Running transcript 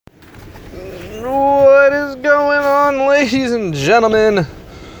Ladies and gentlemen,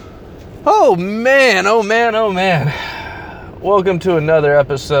 oh man. Welcome to another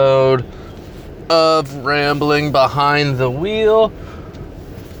episode of Rambling Behind the Wheel.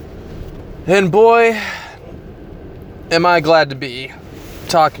 And boy, am I glad to be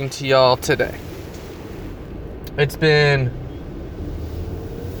talking to y'all today. It's been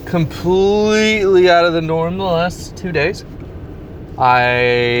completely out of the norm the last 2 days.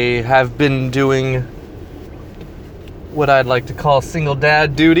 I have been doing what I'd like to call single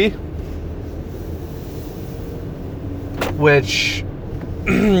dad duty, which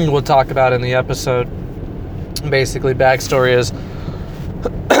we'll talk about in the episode. Basically, backstory is,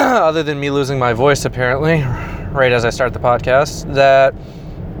 other than me losing my voice apparently, right as I start the podcast, that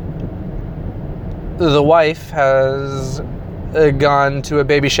the wife has gone to a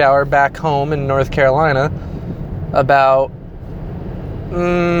baby shower back home in North Carolina about,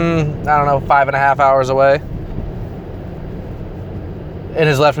 5.5 hours away, and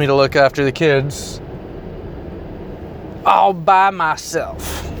has left me to look after the kids all by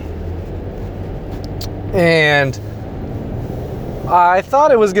myself. And I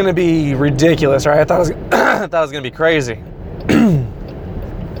thought it was going to be ridiculous, right? I thought it was going to be crazy. And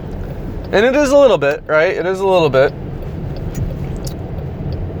it is a little bit, right? It is a little bit.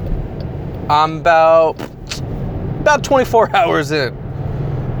 I'm about 24 hours in.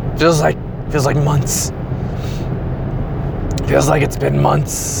 Feels like months. Feels like it's been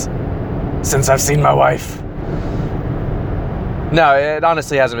months since I've seen my wife. No, it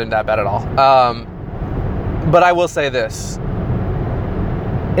honestly hasn't been that bad at all. But I will say this.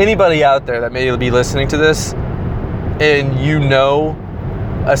 Anybody out there that may be listening to this and you know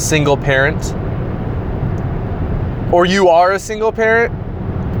a single parent, or you are a single parent,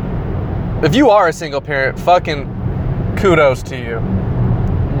 if you are a single parent, fucking kudos to you.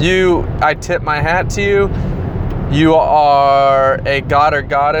 I tip my hat to you. You are a god or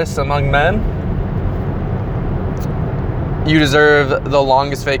goddess among men. You deserve the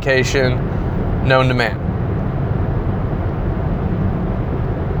longest vacation known to man.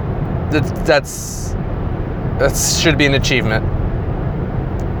 That should be an achievement.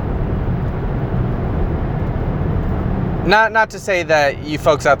 Not to say that you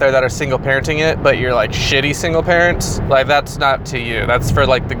folks out there that are single parenting it, but you're like shitty single parents, like that's not to you. That's for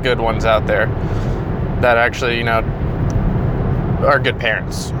like the good ones out there that actually, are good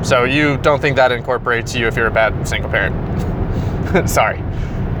parents. So you don't think that incorporates you if you're a bad single parent. Sorry.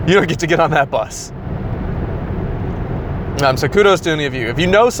 You don't get to get on that bus. So kudos to any of you. If you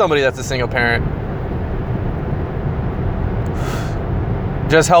know somebody that's a single parent,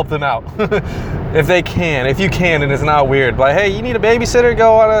 just help them out. If you can, and it's not weird. Like, hey, you need a babysitter,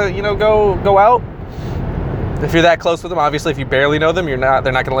 go out. If you're that close with them, obviously if you barely know them, they're not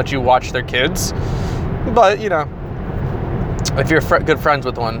gonna let you watch their kids. But, if you're good friends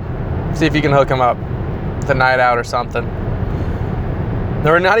with one, see if you can hook them up with a night out or something.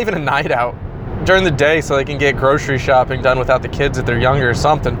 Or not even a night out. During the day so they can get grocery shopping done without the kids if they're younger or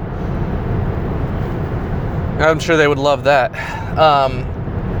something. I'm sure they would love that.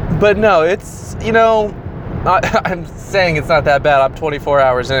 But no, it's, I'm saying it's not that bad. I'm 24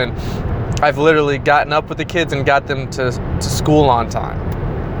 hours in. I've literally gotten up with the kids and got them to school on time.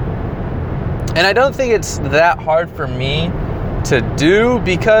 And I don't think it's that hard for me to do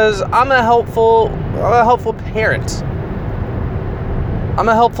because I'm a helpful parent. I'm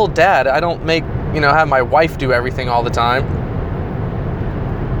a helpful dad. I don't have my wife do everything all the time.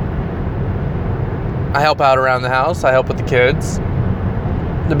 I help out around the house. I help with the kids.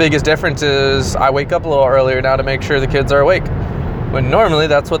 The biggest difference is I wake up a little earlier now to make sure the kids are awake. When normally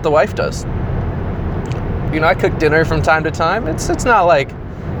that's what the wife does. I cook dinner from time to time. It's not like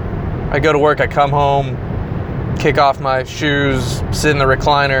I go to work, I come home, kick off my shoes, sit in the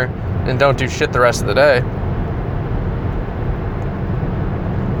recliner, and don't do shit the rest of the day.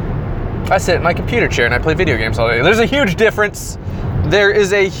 I sit in my computer chair and I play video games all day. There's a huge difference. There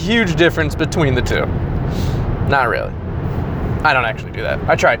is a huge difference between the two. Not really. I don't actually do that.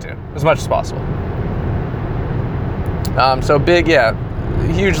 I try to, as much as possible.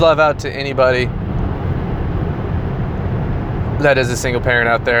 Huge love out to anybody that is a single parent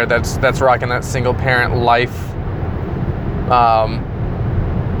out there that's rocking that single parent life. And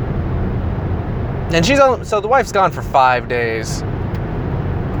the wife's gone for 5 days.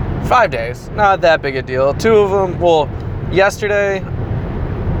 5 days, not that big a deal. 2 of them, yesterday,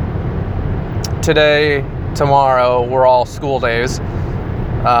 today, tomorrow were all school days.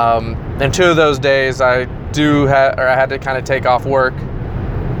 And 2 of those days I had to kind of take off work.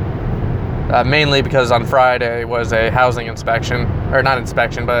 Mainly because on Friday was a housing inspection, or not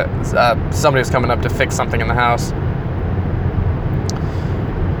inspection, but somebody was coming up to fix something in the house.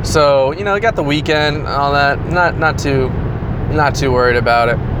 So, you know, got the weekend and all that. Not too worried about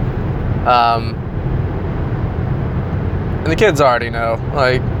it. And the kids already know.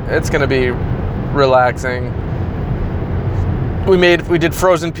 Like, it's gonna be relaxing. We did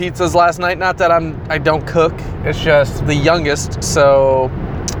frozen pizzas last night. Not that I don't cook. It's just the youngest. So,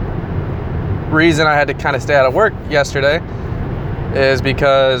 reason I had to kind of stay out of work yesterday is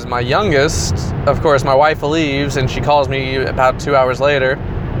because my youngest, of course, my wife leaves and she calls me about 2 hours later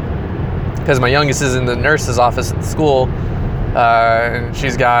because my youngest is in the nurse's office at the school, and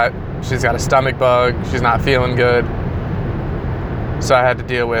she's got a stomach bug. She's not feeling good, so I had to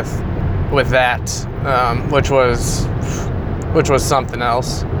deal with that, which was something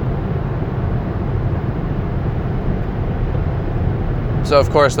else. So of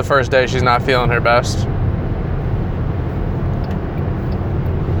course the first day she's not feeling her best.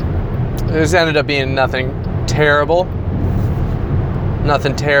 This ended up being nothing terrible.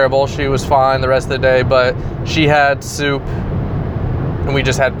 She was fine the rest of the day, but she had soup and we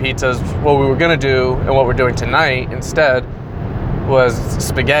just had pizzas. What we were gonna do and what we're doing tonight instead was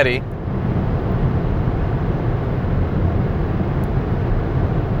spaghetti.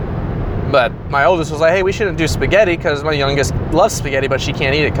 But my oldest was like, hey, we shouldn't do spaghetti because my youngest loves spaghetti, but she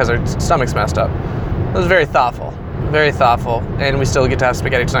can't eat it because her stomach's messed up. It was very thoughtful, and we still get to have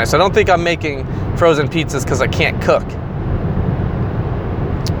spaghetti tonight. So I don't think I'm making frozen pizzas because I can't cook,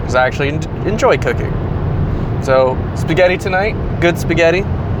 because I actually enjoy cooking. So spaghetti tonight, good spaghetti.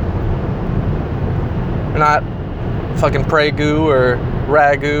 Not fucking Prego or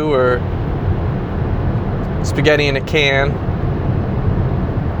ragu or spaghetti in a can.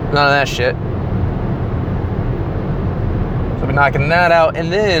 None of that shit. So I'll be knocking that out, and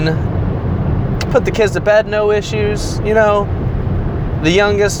then put the kids to bed, no issues. You know, the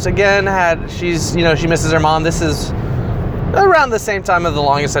youngest again she misses her mom. This is around the same time of the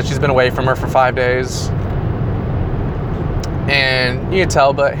longest that she's been away from her for 5 days. And you can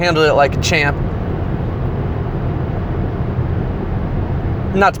tell, but handled it like a champ.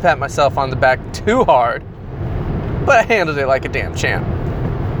 Not to pat myself on the back too hard, but I handled it like a damn champ.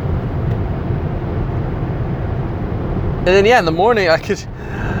 And then, in the morning, I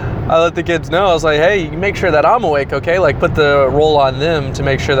let the kids know. I was like, hey, you can make sure that I'm awake, okay? Like, put the role on them to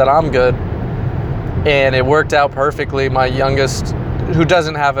make sure that I'm good. And it worked out perfectly. My youngest, who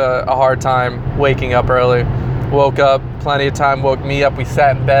doesn't have a hard time waking up early, woke up plenty of time, woke me up. We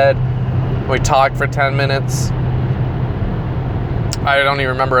sat in bed. We talked for 10 minutes. I don't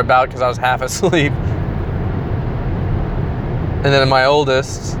even remember about because I was half asleep. And then my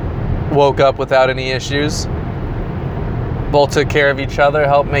oldest woke up without any issues. Both took care of each other,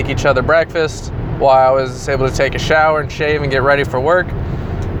 helped make each other breakfast while I was able to take a shower and shave and get ready for work.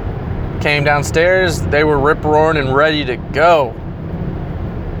 Came downstairs, they were rip-roaring and ready to go.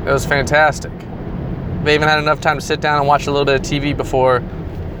 It was fantastic. They even had enough time to sit down and watch a little bit of TV before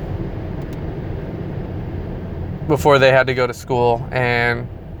they had to go to school, and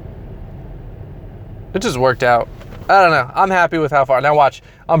it just worked out. I don't know. I'm happy with how far. Now watch,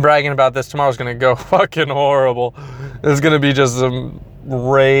 I'm bragging about this. Tomorrow's going to go fucking horrible. There's going to be just some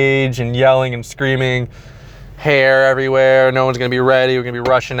rage and yelling and screaming, hair everywhere. No one's going to be ready. We're going to be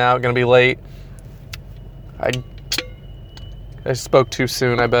rushing out, going to be late. I spoke too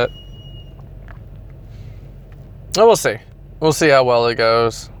soon, I bet. Oh, we'll see. We'll see how well it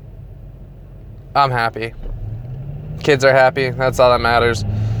goes. I'm happy. Kids are happy. That's all that matters.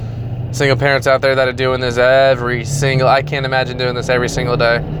 Single parents out there that are doing this I can't imagine doing this every single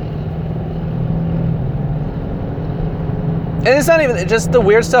day. And it's not even just the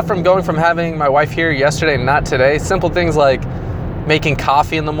weird stuff from going from having my wife here yesterday and not today. Simple things like making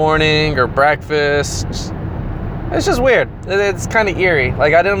coffee in the morning or breakfast. It's just weird. It's kind of eerie.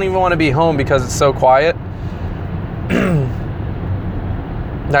 Like, I don't even want to be home because it's so quiet.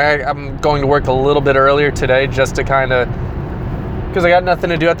 I'm going to work a little bit earlier today just to because I got nothing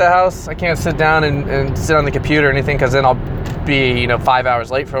to do at the house. I can't sit down and sit on the computer or anything, because then I'll be 5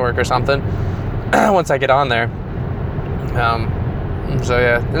 hours late for work or something once I get on there. So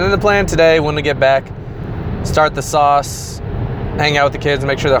yeah, and then the plan today, when we get back, start the sauce, hang out with the kids,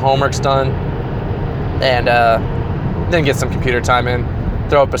 make sure their homework's done, and then get some computer time in.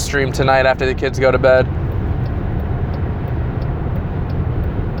 Throw up a stream tonight after the kids go to bed.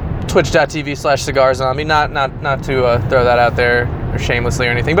 Twitch.tv/cigarzombie. Not to throw that out there or shamelessly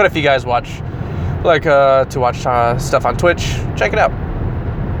or anything, but if you guys like to watch stuff on Twitch, check it out.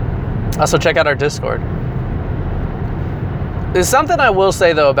 Also check out our Discord. There's something I will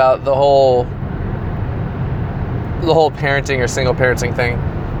say though about the whole parenting or single parenting thing.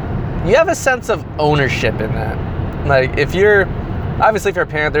 You have a sense of ownership in that. Like, if you're obviously if you're a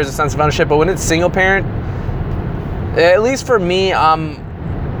parent, there's a sense of ownership, but when it's single parent, at least for me, I'm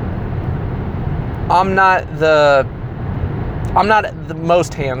not the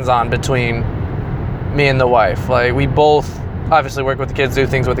most hands-on between me and the wife. Like, we both obviously work with the kids, do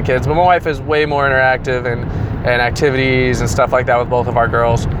things with the kids, but my wife is way more interactive and activities and stuff like that with both of our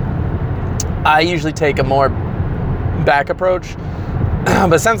girls. I usually take a more back approach,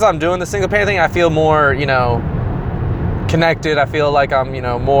 but since I'm doing the single parent thing, I feel more, connected. I feel like I'm,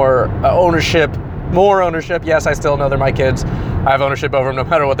 more ownership. Yes, I still know they're my kids. I have ownership over them no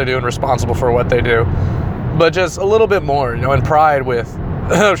matter what they're doing, responsible for what they do. But just a little bit more, and pride with,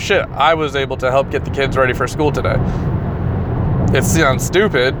 oh shit, I was able to help get the kids ready for school today. It sounds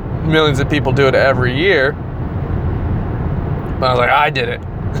stupid. Millions of people do it every year. But I was like, I did it.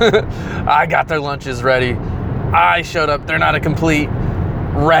 I got their lunches ready. I showed up. They're not a complete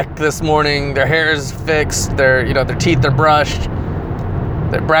wreck this morning. Their hair is fixed. Their teeth are brushed.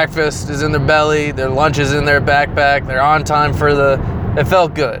 Their breakfast is in their belly. Their lunch is in their backpack. They're on time for it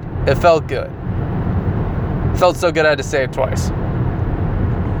felt good. It felt good. It felt so good I had to say it twice.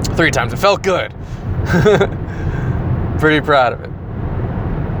 3 times. It felt good. Pretty proud of it.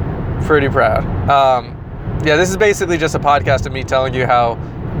 Pretty proud. Yeah, this is basically just a podcast of me telling you how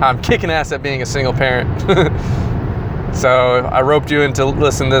I'm kicking ass at being a single parent. So I roped you in to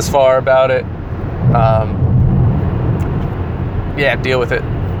listen this far about it. Yeah, deal with it.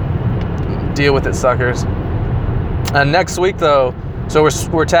 Deal with it, suckers. Next week, though, so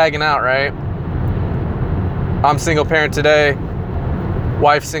we're tagging out, right? I'm single parent today.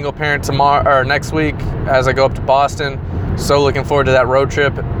 Wife single parent tomorrow or next week as I go up to Boston. So looking forward to that road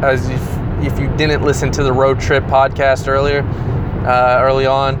trip. As if you didn't listen to the road trip podcast early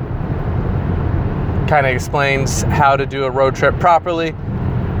on, kind of explains how to do a road trip properly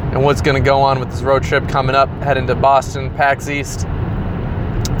and what's going to go on with this road trip coming up, heading to Boston, PAX East.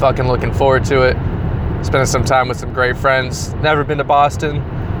 Fucking looking forward to it. Spending some time with some great friends. Never been to Boston.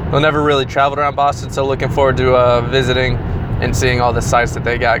 Well, never really traveled around Boston, so looking forward to visiting and seeing all the sites that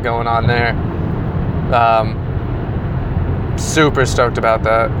they got going on there. Super stoked about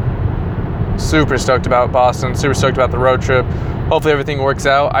that. Super stoked about Boston. Super stoked about the road trip. Hopefully everything works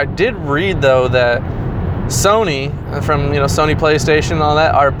out. I did read, though, that Sony, from Sony PlayStation and all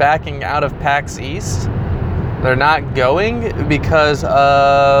that, are backing out of PAX East. They're not going because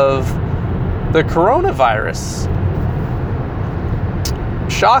of the coronavirus.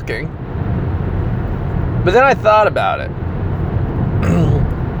 Shocking. But then I thought about it.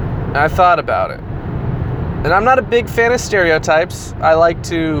 And I'm not a big fan of stereotypes. I like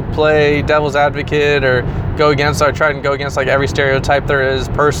to play devil's advocate or try and go against like every stereotype there is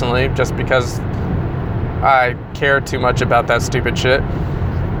personally, just because I care too much about that stupid shit.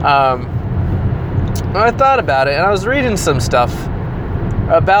 I thought about it, and I was reading some stuff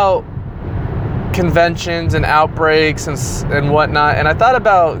about conventions and outbreaks and whatnot, and I thought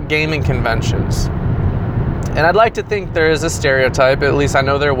about gaming conventions. And I'd like to think there is a stereotype, at least I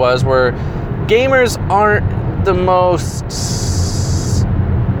know there was, where gamers aren't the most,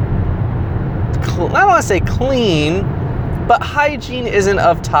 I don't want to say clean, but hygiene isn't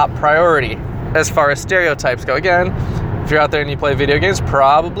of top priority as far as stereotypes go. Again, if you're out there and you play video games,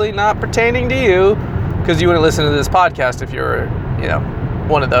 probably not pertaining to you, because you wouldn't listen to this podcast if you were,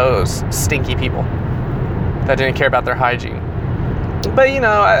 one of those stinky people that didn't care about their hygiene. But,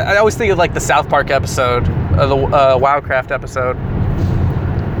 I always think of like the South Park episode, the WoWcraft episode,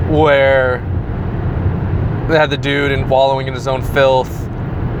 where they had the dude and wallowing in his own filth,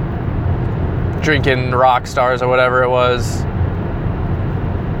 drinking rock stars or whatever it was.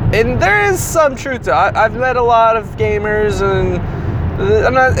 And there is some truth to it. I've met a lot of gamers, and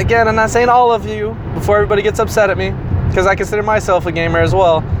I'm not saying all of you before everybody gets upset at me, because I consider myself a gamer as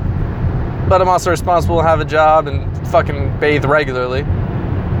well. But I'm also responsible to have a job and fucking bathe regularly.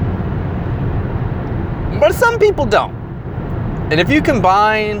 But some people don't. And if you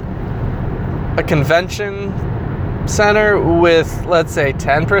combine a convention center with, let's say,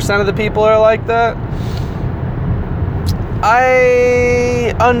 10% of the people are like that,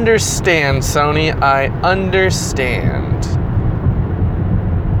 I understand, Sony. I understand.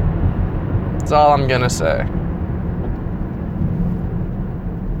 That's all I'm gonna say.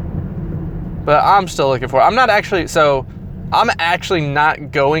 But I'm still looking for it. I'm actually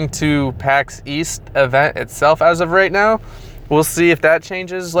not going to PAX East event itself as of right now. We'll see if that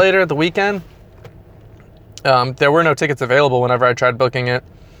changes later at the weekend. There were no tickets available whenever I tried booking it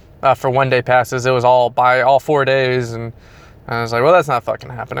for one-day passes. It was all 4 days, and I was like, well, that's not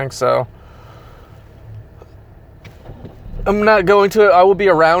fucking happening. So I'm not going to it. I will be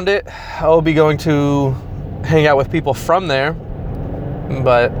around it. I will be going to hang out with people from there.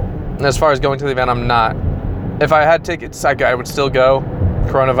 But as far as going to the event, I'm not. If I had tickets, I would still go,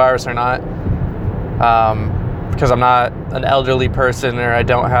 coronavirus or not, because I'm not an elderly person, or I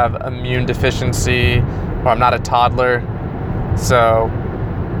don't have immune deficiency, or I'm not a toddler. So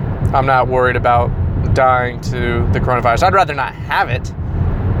I'm not worried about dying to the coronavirus. I'd rather not have it,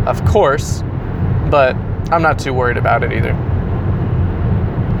 of course, but I'm not too worried about it either.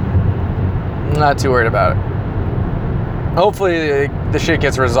 Not too worried about it. Hopefully the shit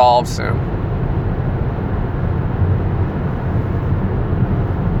gets resolved soon.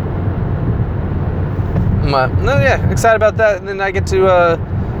 But no, yeah, excited about that. And then I get to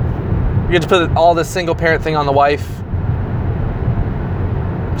put all this single parent thing on the wife.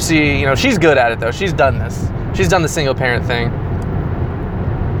 She's good at it though. She's done this. She's done the single parent thing.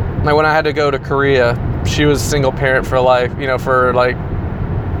 Like when I had to go to Korea, she was single parent for life, for like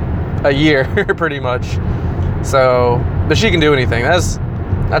a year pretty much. So, but she can do anything.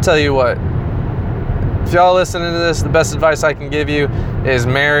 I'll tell you what, if y'all listening to this, the best advice I can give you is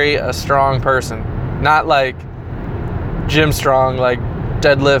marry a strong person. Not like gym strong, like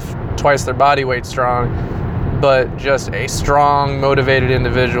deadlift twice their body weight strong, but just a strong, motivated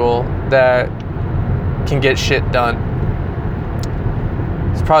individual that can get shit done.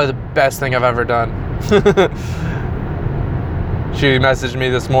 It's probably the best thing I've ever done. She messaged me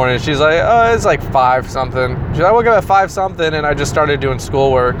this morning. She's like, oh, it's like 5 something. She's like, I woke up at 5 something and I just started doing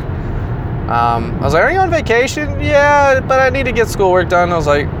schoolwork. I was like, are you on vacation? Yeah, but I need to get schoolwork done. I was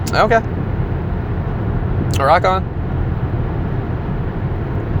like, okay. Rock on.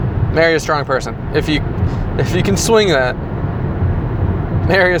 Marry a strong person. If you can swing that,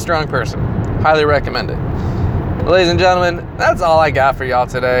 marry a strong person. Highly recommend it. Ladies and gentlemen, that's all I got for y'all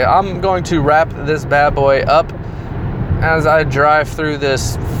today. I'm going to wrap this bad boy up as I drive through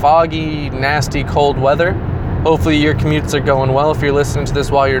this foggy, nasty, cold weather. Hopefully your commutes are going well if you're listening to this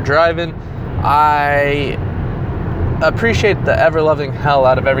while you're driving. I appreciate the ever-loving hell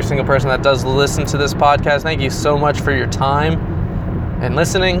out of every single person that does listen to this podcast. Thank you so much for your time and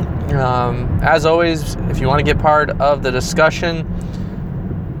listening. As always, if you want to get part of the discussion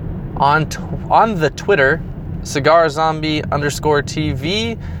on the Twitter,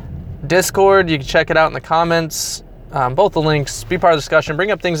 CigarZombie_TV, Discord, you can check it out in the comments. Both the links. Be part of the discussion. Bring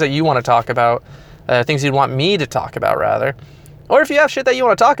up things that you want to talk about, things you'd want me to talk about, rather. Or if you have shit that you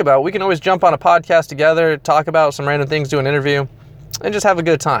want to talk about, we can always jump on a podcast together, talk about some random things, do an interview, and just have a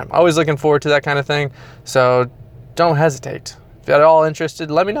good time. Always looking forward to that kind of thing. So don't hesitate. If you're at all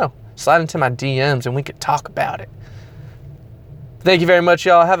interested, let me know. Slide into my DMs and we could talk about it. Thank you very much,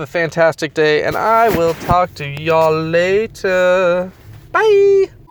 y'all. Have a fantastic day, and I will talk to y'all later. Bye.